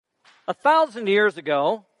1,000 years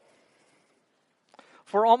ago,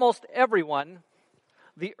 for almost everyone,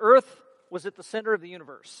 the earth was at the center of the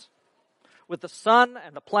universe, with the sun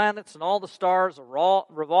and the planets and all the stars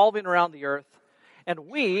revolving around the earth, and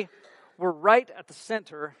we were right at the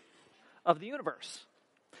center of the universe.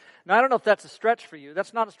 Now, I don't know if that's a stretch for you.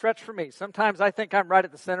 That's not a stretch for me. Sometimes I think I'm right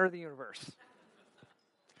at the center of the universe.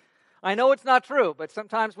 I know it's not true, but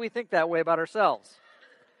sometimes we think that way about ourselves.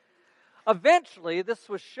 Eventually, this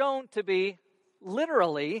was shown to be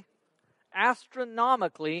literally,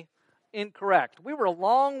 astronomically incorrect. We were a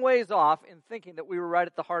long ways off in thinking that we were right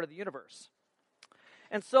at the heart of the universe.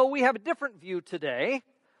 And so we have a different view today.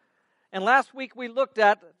 And last week we looked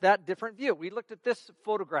at that different view. We looked at this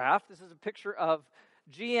photograph. This is a picture of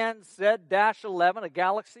GNZ-11, a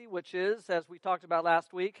galaxy which is, as we talked about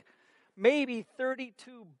last week, maybe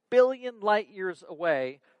 32 billion light years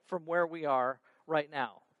away from where we are right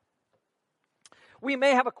now. We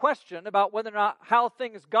may have a question about whether or not how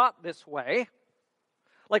things got this way.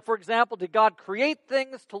 Like, for example, did God create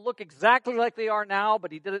things to look exactly like they are now,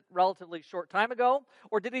 but he did it relatively short time ago?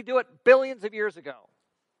 Or did he do it billions of years ago?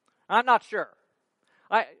 I'm not sure.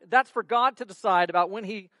 That's for God to decide about when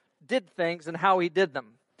he did things and how he did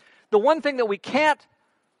them. The one thing that we can't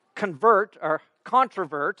convert or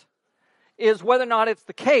controvert is whether or not it's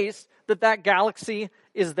the case that that galaxy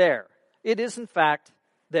is there. It is, in fact,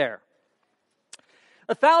 there.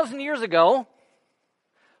 1,000 years ago,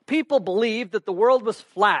 people believed that the world was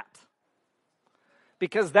flat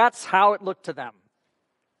because that's how it looked to them.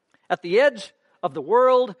 At the edge of the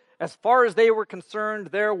world, as far as they were concerned,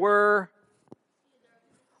 there were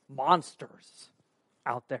monsters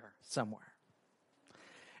out there somewhere.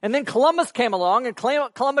 And then Columbus came along, and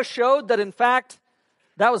Columbus showed that, in fact,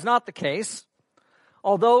 that was not the case,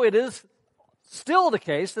 although it is still the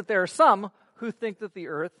case that there are some who think that the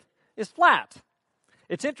earth is flat.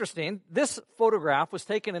 It's interesting. This photograph was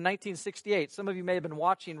taken in 1968. Some of you may have been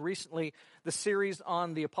watching recently the series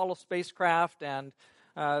on the Apollo spacecraft and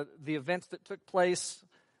the events that took place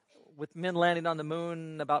with men landing on the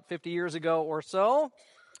moon about 50 years ago or so.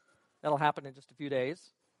 That'll happen in just a few days.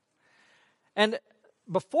 And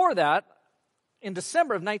before that, in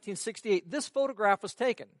December of 1968, this photograph was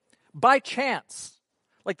taken by chance.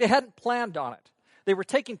 Like they hadn't planned on it. They were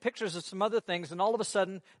taking pictures of some other things, and all of a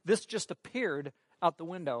sudden, this just appeared out the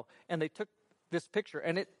window, and they took this picture,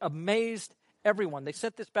 and it amazed everyone. They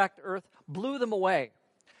sent this back to Earth, blew them away.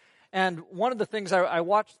 And one of the things I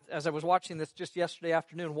watched as I was watching this just yesterday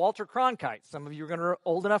afternoon, Walter Cronkite, some of you are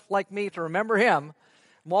old enough like me to remember him.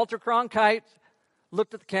 Walter Cronkite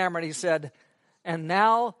looked at the camera and he said, and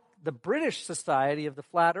now the British Society of the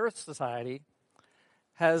Flat Earth Society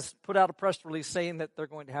has put out a press release saying that they're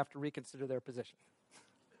going to have to reconsider their position.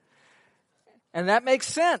 And that makes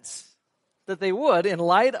sense that they would in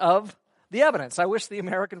light of the evidence. I wish the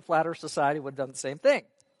American Flat Earth Society would have done the same thing.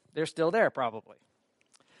 They're still there, probably.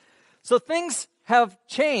 So things have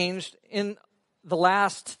changed in the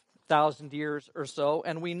last 1,000 years or so,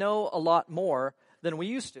 and we know a lot more than we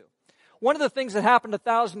used to. One of the things that happened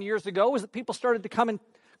 1,000 years ago was that people started to come in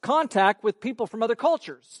contact with people from other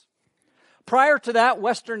cultures. Prior to that,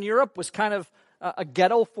 Western Europe was kind of a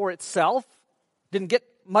ghetto for itself, didn't get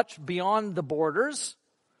much beyond the borders,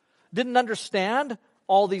 didn't understand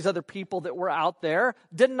all these other people that were out there,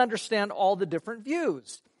 didn't understand all the different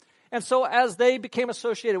views. And so as they became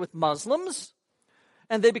associated with Muslims,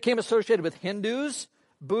 and they became associated with Hindus,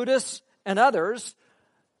 Buddhists, and others,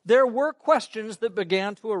 there were questions that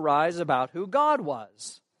began to arise about who God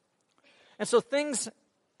was. And so things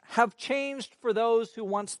have changed for those who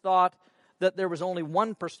once thought that there was only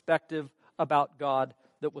one perspective about God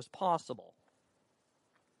that was possible.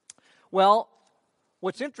 Well,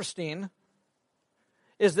 what's interesting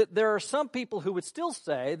is that there are some people who would still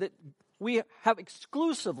say that we have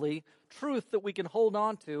exclusively truth that we can hold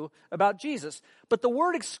on to about Jesus. But the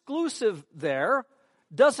word exclusive there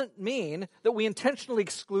doesn't mean that we intentionally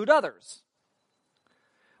exclude others.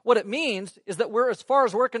 What it means is that as far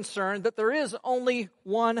as we're concerned, that there is only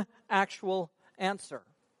one actual answer.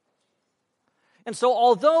 And so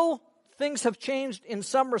although things have changed in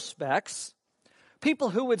some respects, people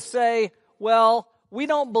who would say, well, we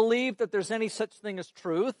don't believe that there's any such thing as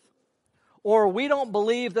truth, or we don't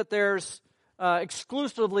believe that there's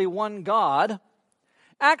exclusively one God,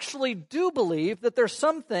 actually do believe that there's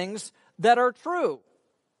some things that are true.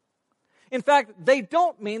 In fact, they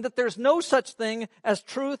don't mean that there's no such thing as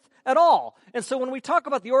truth at all. And so when we talk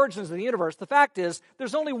about the origins of the universe, the fact is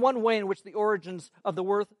there's only one way in which the origins of the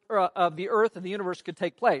earth and the universe could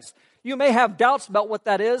take place. You may have doubts about what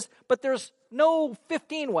that is, but there's no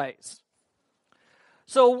 15 ways.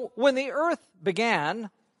 So when the earth began,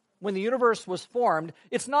 when the universe was formed,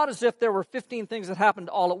 it's not as if there were 15 things that happened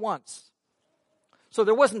all at once. So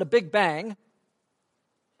there wasn't a big bang,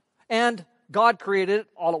 and God created it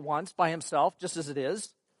all at once by himself, just as it is.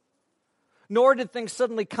 Nor did things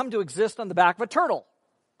suddenly come to exist on the back of a turtle,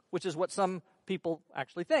 which is what some people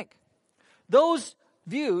actually think. Those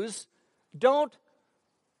views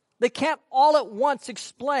they can't all at once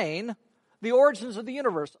explain the origins of the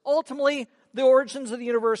universe. Ultimately, the origins of the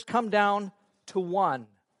universe come down to one.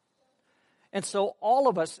 And so all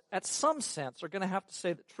of us, at some sense, are going to have to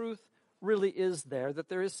say that truth really is there, that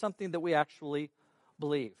there is something that we actually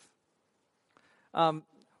believe. I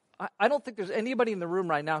don't think there's anybody in the room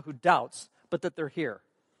right now who doubts, but that they're here.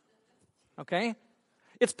 Okay?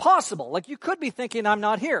 It's possible. Like, you could be thinking, I'm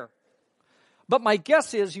not here. But my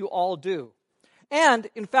guess is you all do. And,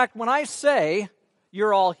 in fact, when I say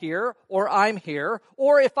you're all here, or I'm here,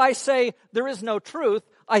 or if I say there is no truth,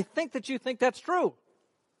 I think that you think that's true.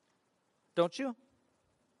 Don't you?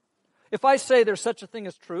 If I say there's such a thing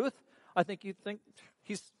as truth, I think you think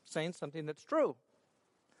he's saying something that's true.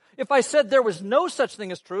 If I said there was no such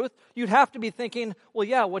thing as truth, you'd have to be thinking, well,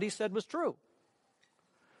 yeah, what he said was true.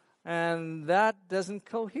 And that doesn't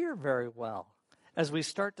cohere very well as we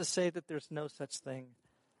start to say that there's no such thing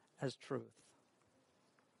as truth.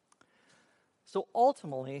 So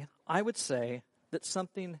ultimately, I would say that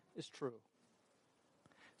something is true.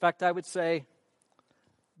 In fact, I would say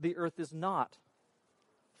the earth is not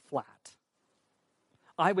flat.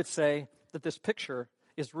 I would say that this picture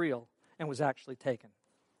is real and was actually taken.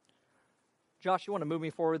 Josh, you want to move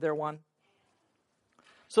me forward there one?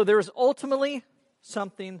 So there is ultimately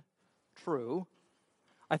something true.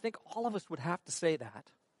 I think all of us would have to say that.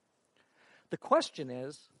 The question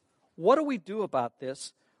is, what do we do about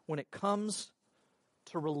this when it comes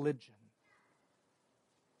to religion?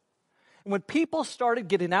 And when people started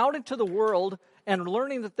getting out into the world and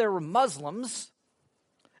learning that there were Muslims,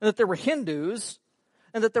 and that there were Hindus,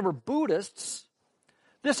 and that there were Buddhists,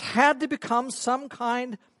 this had to become some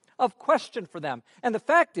kind of question for them. And the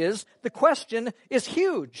fact is, the question is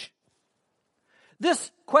huge.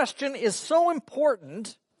 This question is so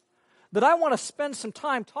important that I want to spend some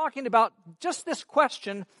time talking about just this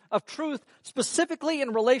question of truth, specifically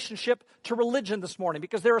in relationship to religion this morning,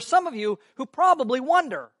 because there are some of you who probably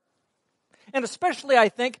wonder. And especially, I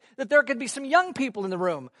think, that there could be some young people in the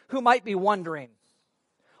room who might be wondering,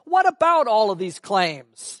 what about all of these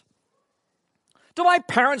claims? Do my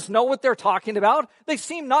parents know what they're talking about? They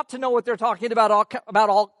seem not to know what they're talking about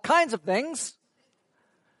all kinds of things.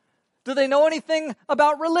 Do they know anything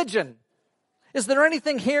about religion? Is there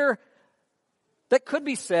anything here that could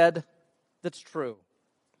be said that's true?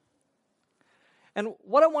 And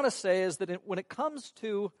what I want to say is that when it comes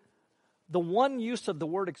to the one use of the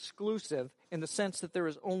word exclusive, in the sense that there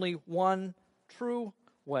is only one true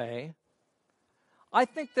way, I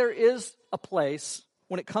think there is a place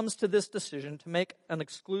when it comes to this decision to make an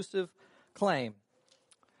exclusive claim.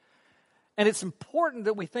 And it's important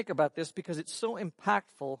that we think about this because it's so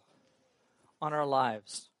impactful on our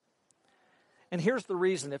lives. And here's the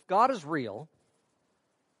reason. If God is real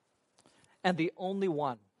and the only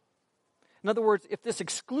one, in other words, if this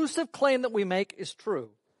exclusive claim that we make is true,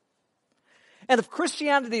 and if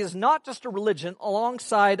Christianity is not just a religion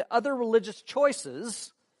alongside other religious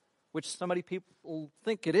choices, which so many people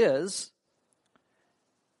think it is,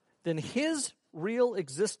 then his real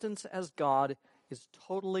existence as God is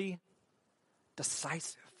totally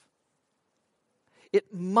decisive.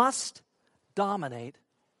 It must dominate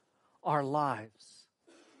our lives.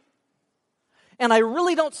 And I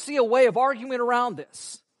really don't see a way of arguing around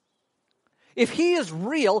this. If he is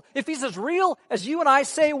real, if he's as real as you and I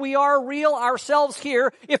say we are real ourselves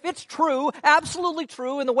here, if it's true, absolutely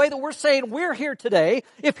true in the way that we're saying we're here today,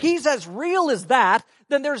 if he's as real as that,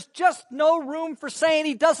 then there's just no room for saying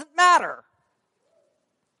he doesn't matter.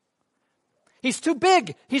 He's too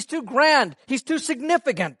big, he's too grand, he's too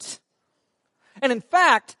significant. And in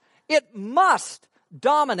fact, it must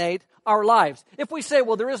dominate our lives. If we say,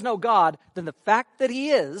 well, there is no God, then the fact that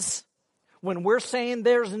he is, when we're saying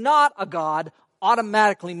there's not a God,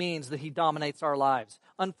 automatically means that he dominates our lives.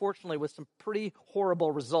 Unfortunately, with some pretty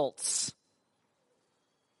horrible results.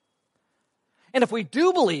 And if we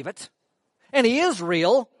do believe it, and he is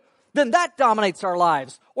real, then that dominates our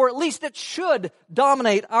lives. Or at least it should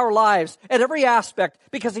dominate our lives at every aspect,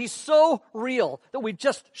 because he's so real that we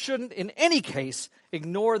just shouldn't, in any case,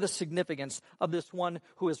 ignore the significance of this one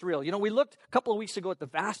who is real. You know, we looked a couple of weeks ago at the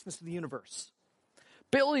vastness of the universe.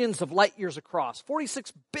 billions of light years across,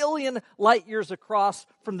 46 billion light years across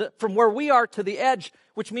from where we are to the edge,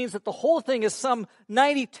 which means that the whole thing is some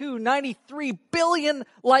 92, 93 billion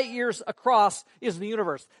light years across is the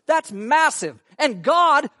universe. That's massive. And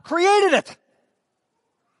God created it.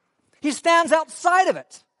 He stands outside of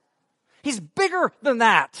it. He's bigger than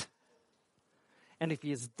that. And if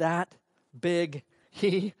he is that big,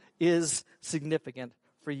 he is significant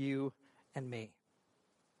for you and me.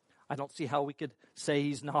 I don't see how we could say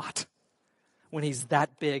he's not when he's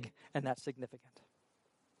that big and that significant.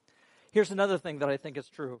 Here's another thing that I think is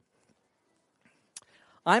true.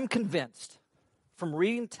 I'm convinced from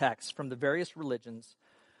reading texts from the various religions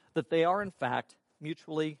that they are in fact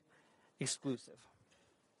mutually exclusive.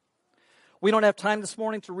 We don't have time this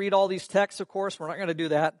morning to read all these texts, of course. We're not going to do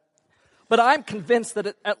that. But I'm convinced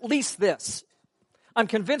that at least this. I'm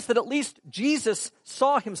convinced that at least Jesus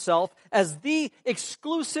saw himself as the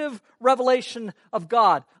exclusive revelation of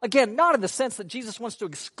God. Again, not in the sense that Jesus wants to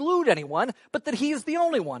exclude anyone, but that he is the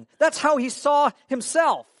only one. That's how he saw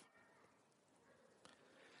himself.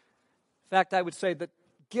 In fact, I would say that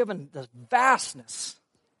given the vastness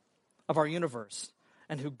of our universe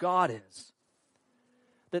and who God is,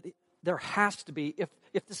 that there has to be,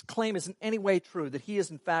 if this claim is in any way true, that he is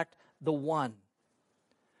in fact the one.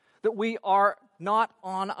 That we are not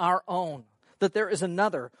on our own. That there is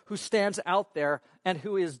another who stands out there and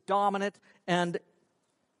who is dominant and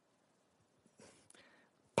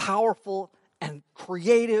powerful and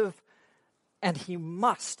creative. And he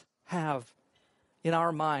must have in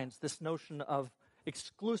our minds this notion of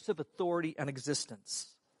exclusive authority and existence.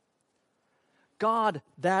 God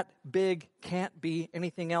that big can't be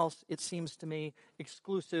anything else, it seems to me,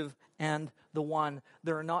 exclusive and the one.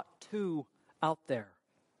 There are not two out there.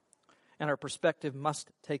 And our perspective must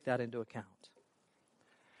take that into account.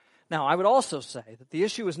 Now, I would also say that the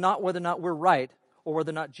issue is not whether or not we're right or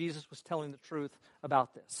whether or not Jesus was telling the truth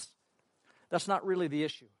about this. That's not really the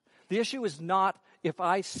issue. The issue is not if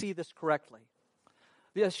I see this correctly.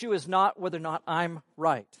 The issue is not whether or not I'm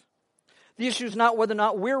right. The issue is not whether or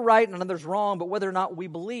not we're right and others wrong, but whether or not we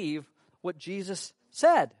believe what Jesus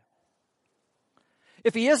said.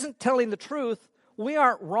 If he isn't telling the truth, we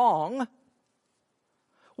aren't wrong.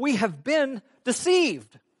 We have been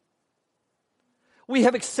deceived. We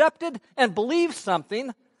have accepted and believed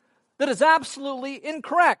something that is absolutely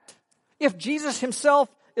incorrect if Jesus himself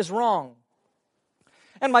is wrong.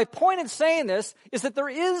 And my point in saying this is that there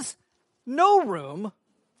is no room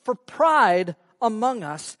for pride among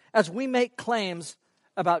us as we make claims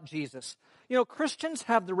about Jesus. You know, Christians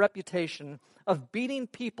have the reputation of beating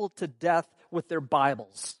people to death with their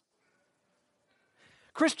Bibles.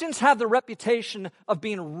 Christians have the reputation of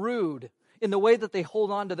being rude in the way that they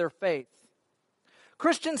hold on to their faith.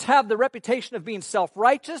 Christians have the reputation of being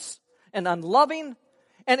self-righteous and unloving,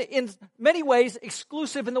 and in many ways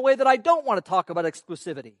exclusive in the way that I don't want to talk about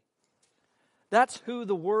exclusivity. That's who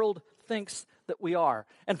the world thinks that we are.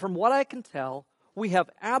 And from what I can tell, we have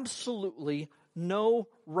absolutely no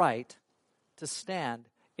right to stand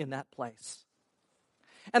in that place.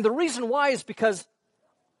 And the reason why is because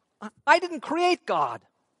I didn't create God.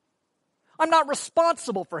 I'm not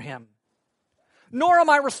responsible for him. Nor am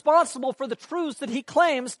I responsible for the truths that he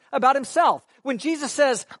claims about himself. When Jesus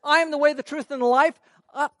says, I am the way, the truth, and the life,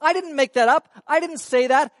 I didn't make that up. I didn't say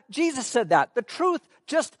that. Jesus said that. The truth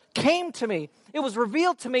just came to me. It was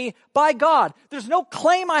revealed to me by God. There's no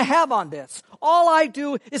claim I have on this. All I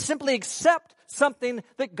do is simply accept something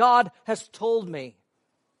that God has told me.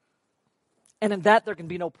 And in that there can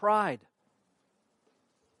be no pride.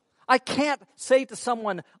 I can't say to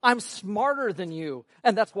someone, I'm smarter than you,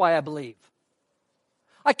 and that's why I believe.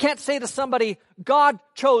 I can't say to somebody, God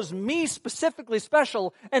chose me specifically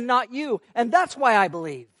special and not you, and that's why I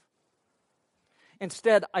believe.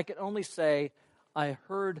 Instead, I can only say, I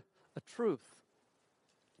heard a truth,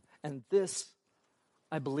 and this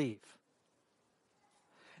I believe.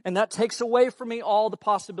 And that takes away from me all the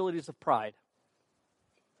possibilities of pride.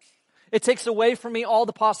 It takes away from me all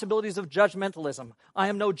the possibilities of judgmentalism. I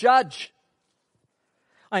am no judge.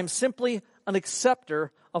 I am simply an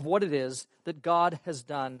acceptor of what it is that God has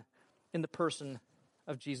done in the person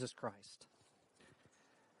of Jesus Christ.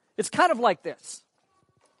 It's kind of like this.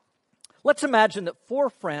 Let's imagine that 4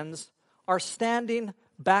 friends are standing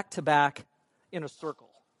back to back in a circle.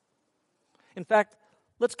 In fact,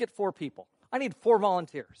 let's get 4 people. I need 4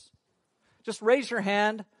 volunteers. Just raise your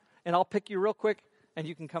hand, and I'll pick you real quick, and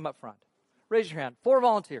you can come up front. Raise your hand. 4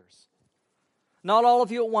 volunteers. Not all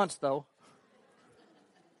of you at once, though.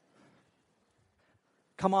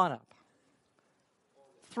 Come on up.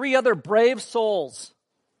 3 other brave souls.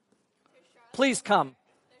 Please come.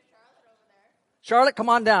 Charlotte, come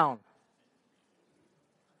on down.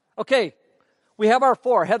 Okay, we have our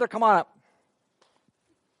 4. Heather, come on up.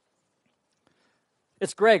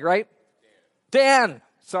 It's Greg, right? Dan.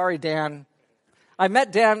 Sorry, Dan. I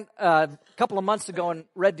met Dan a couple of months ago in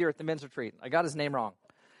Red Deer at the men's retreat. I got his name wrong.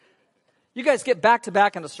 You guys get back to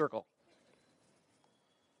back in a circle.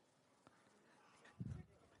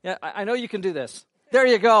 Yeah, I know you can do this. There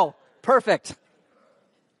you go. Perfect.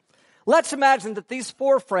 Let's imagine that these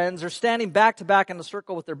 4 friends are standing back to back in a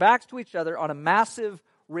circle with their backs to each other on a massive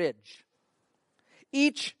ridge,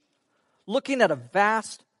 each looking at a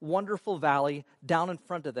vast, wonderful valley down in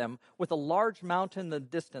front of them with a large mountain in the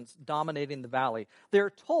distance dominating the valley. They're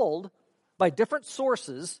told by different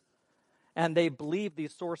sources, and they believe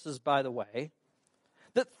these sources, by the way,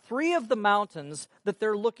 that 3 of the mountains that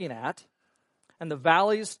they're looking at and the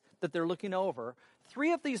valleys that they're looking over,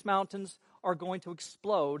 3 of these mountains are going to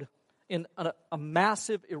explode in a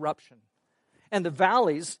massive eruption. And the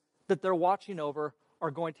valleys that they're watching over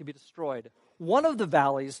are going to be destroyed. One of the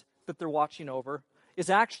valleys that they're watching over is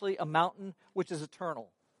actually a mountain which is eternal.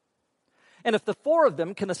 And if the 4 of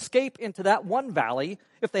them can escape into that one valley,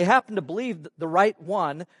 if they happen to believe the right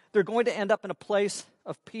one, they're going to end up in a place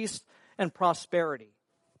of peace and prosperity.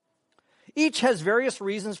 Each has various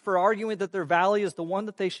reasons for arguing that their valley is the one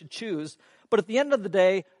that they should choose, but at the end of the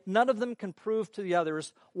day, none of them can prove to the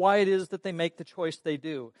others why it is that they make the choice they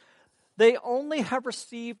do. They only have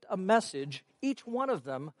received a message, each one of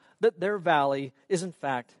them, that their valley is in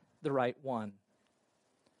fact the right one.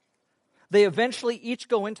 They eventually each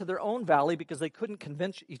go into their own valley because they couldn't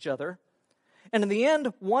convince each other. And in the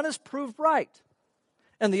end, one is proved right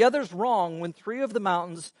and the other's wrong when 3 of the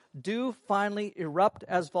mountains do finally erupt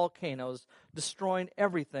as volcanoes, destroying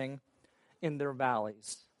everything in their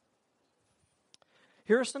valleys.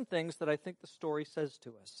 Here are some things that I think the story says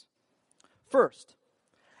to us. First,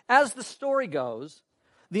 as the story goes,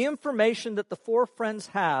 the information that the 4 friends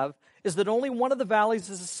have is that only one of the valleys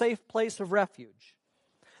is a safe place of refuge.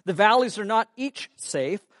 The valleys are not each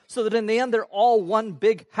safe, so that in the end they're all one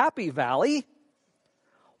big happy valley.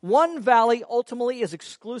 One valley ultimately is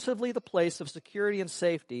exclusively the place of security and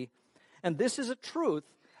safety, and this is a truth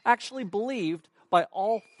actually believed by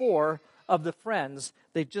all 4 of the friends.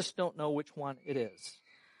 They just don't know which one it is.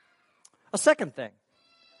 A second thing,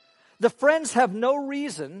 the friends have no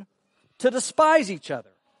reason to despise each other.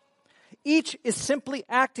 Each is simply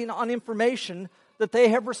acting on information that they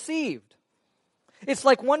have received. It's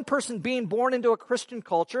like one person being born into a Christian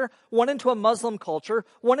culture, one into a Muslim culture,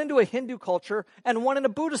 one into a Hindu culture, and one in a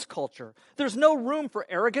Buddhist culture. There's no room for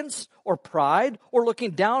arrogance or pride or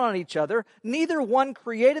looking down on each other. Neither one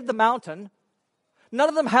created the mountain. None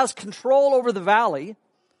of them has control over the valley,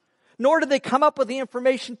 nor did they come up with the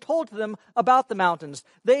information told to them about the mountains.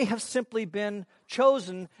 They have simply been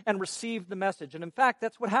chosen and received the message. And in fact,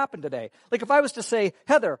 that's what happened today. Like if I was to say,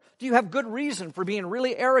 Heather, do you have good reason for being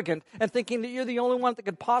really arrogant and thinking that you're the only one that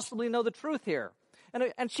could possibly know the truth here?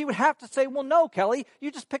 And she would have to say, well, no, Kelly, you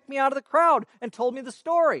just picked me out of the crowd and told me the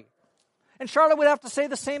story. And Charlotte would have to say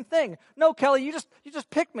the same thing. No, Kelly, you just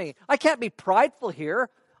picked me. I can't be prideful here.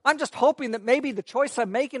 I'm just hoping that maybe the choice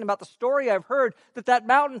I'm making about the story I've heard, that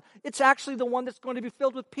mountain, it's actually the one that's going to be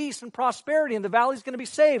filled with peace and prosperity, and the valley's going to be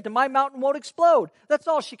saved, and my mountain won't explode. That's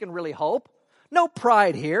all she can really hope. No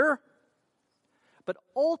pride here. But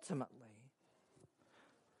ultimately,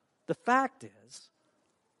 the fact is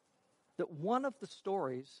that one of the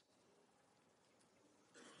stories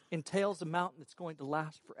entails a mountain that's going to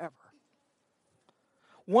last forever.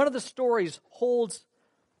 One of the stories holds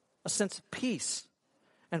a sense of peace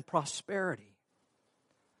and prosperity.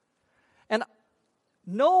 And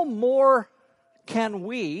no more can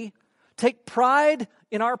we take pride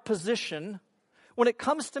in our position when it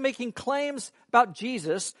comes to making claims about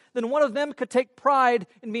Jesus than one of them could take pride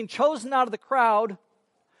in being chosen out of the crowd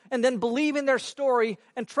and then believing their story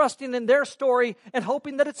and trusting in their story and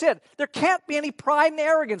hoping that it's it. There can't be any pride and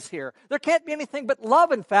arrogance here. There can't be anything but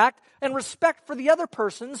love, in fact, and respect for the other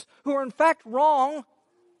persons who are in fact wrong,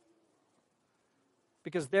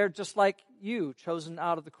 because they're just like you, chosen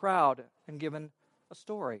out of the crowd and given a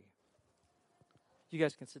story. You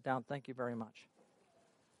guys can sit down. Thank you very much.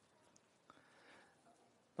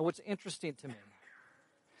 Now, what's interesting to me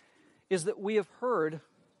is that we have heard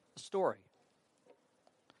a story.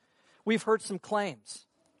 We've heard some claims.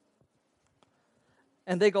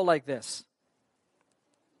 And they go like this.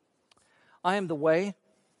 I am the way,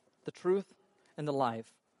 the truth, and the life.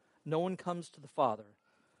 No one comes to the Father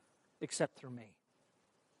except through me.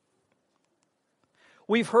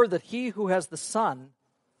 We've heard that he who has the Son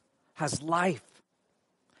has life.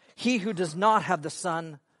 He who does not have the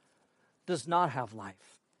Son does not have life.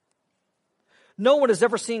 No one has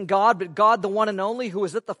ever seen God, but God, the one and only, who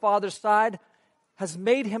is at the Father's side, has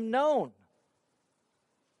made him known.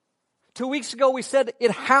 2 weeks ago, we said it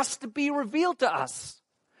has to be revealed to us.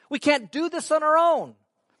 We can't do this on our own.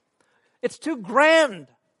 It's too grand.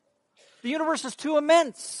 The universe is too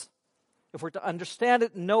immense. If we're to understand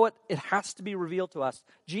it and know it, it has to be revealed to us.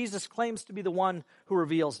 Jesus claims to be the one who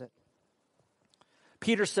reveals it.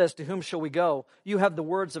 Peter says, "To whom shall we go? You have the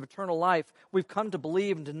words of eternal life. We've come to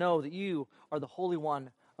believe and to know that you are the Holy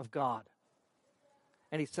One of God."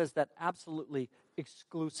 And he says that absolutely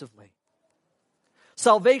exclusively.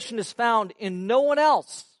 Salvation is found in no one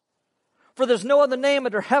else, for there's no other name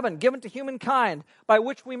under heaven given to humankind by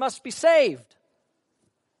which we must be saved.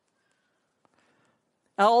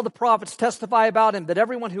 And all the prophets testify about him, that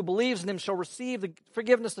everyone who believes in him shall receive the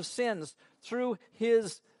forgiveness of sins through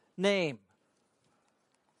his name.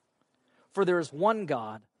 For there is one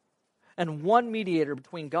God and one mediator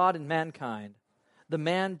between God and mankind, the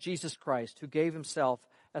man Jesus Christ, who gave himself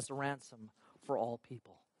as a ransom for all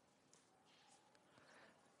people.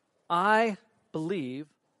 I believe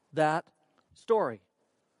that story.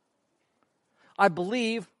 I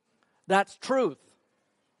believe that's truth.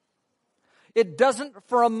 It doesn't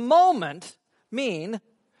for a moment mean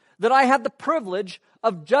that I had the privilege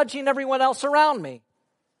of judging everyone else around me.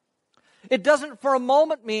 It doesn't for a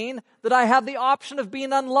moment mean that I have the option of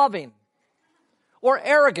being unloving or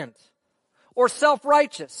arrogant or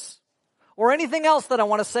self-righteous or anything else that I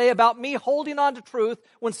want to say about me holding on to truth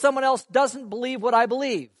when someone else doesn't believe what I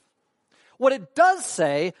believe. What it does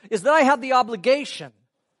say is that I have the obligation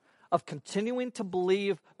of continuing to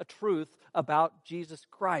believe a truth about Jesus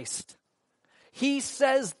Christ. He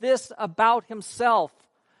says this about himself,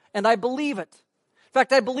 and I believe it. In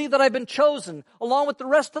fact, I believe that I've been chosen, along with the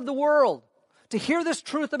rest of the world, to hear this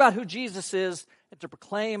truth about who Jesus is and to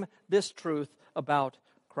proclaim this truth about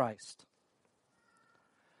Christ.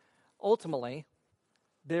 Ultimately,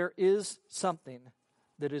 there is something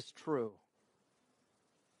that is true.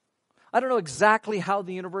 I don't know exactly how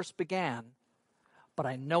the universe began, but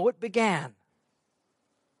I know it began.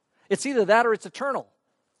 It's either that or it's eternal.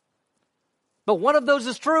 But one of those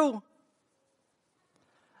is true.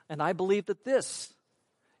 And I believe that this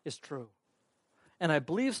is true. And I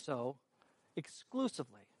believe so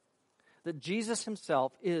exclusively, that Jesus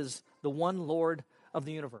himself is the one Lord of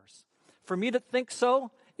the universe. For me to think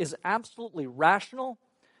so is absolutely rational.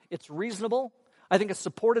 It's reasonable. I think it's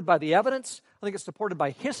supported by the evidence. I think it's supported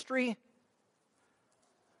by history.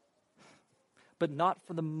 But not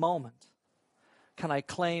for the moment can I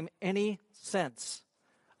claim any sense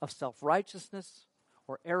of self-righteousness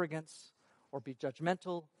or arrogance or be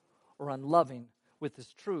judgmental or unloving with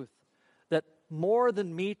this truth that more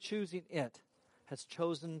than me choosing it has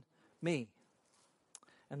chosen me.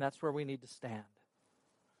 And that's where we need to stand.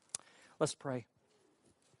 Let's pray.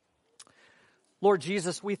 Lord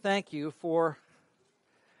Jesus, we thank you for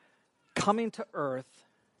coming to earth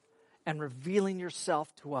and revealing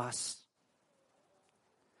yourself to us.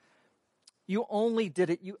 You only did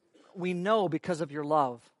it, we know, because of your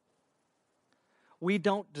love. We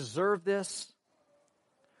don't deserve this.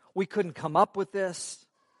 We couldn't come up with this.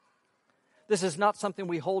 This is not something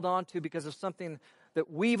we hold on to because of something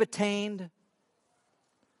that we've attained.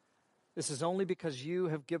 This is only because you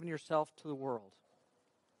have given yourself to the world.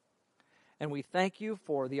 And we thank you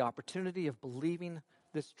for the opportunity of believing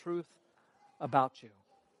this truth about you.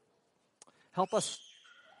 Help us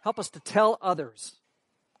to tell others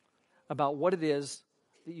about what it is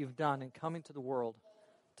that you've done in coming to the world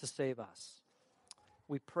to save us.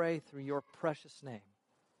 We pray through your precious name.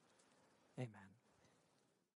 Amen.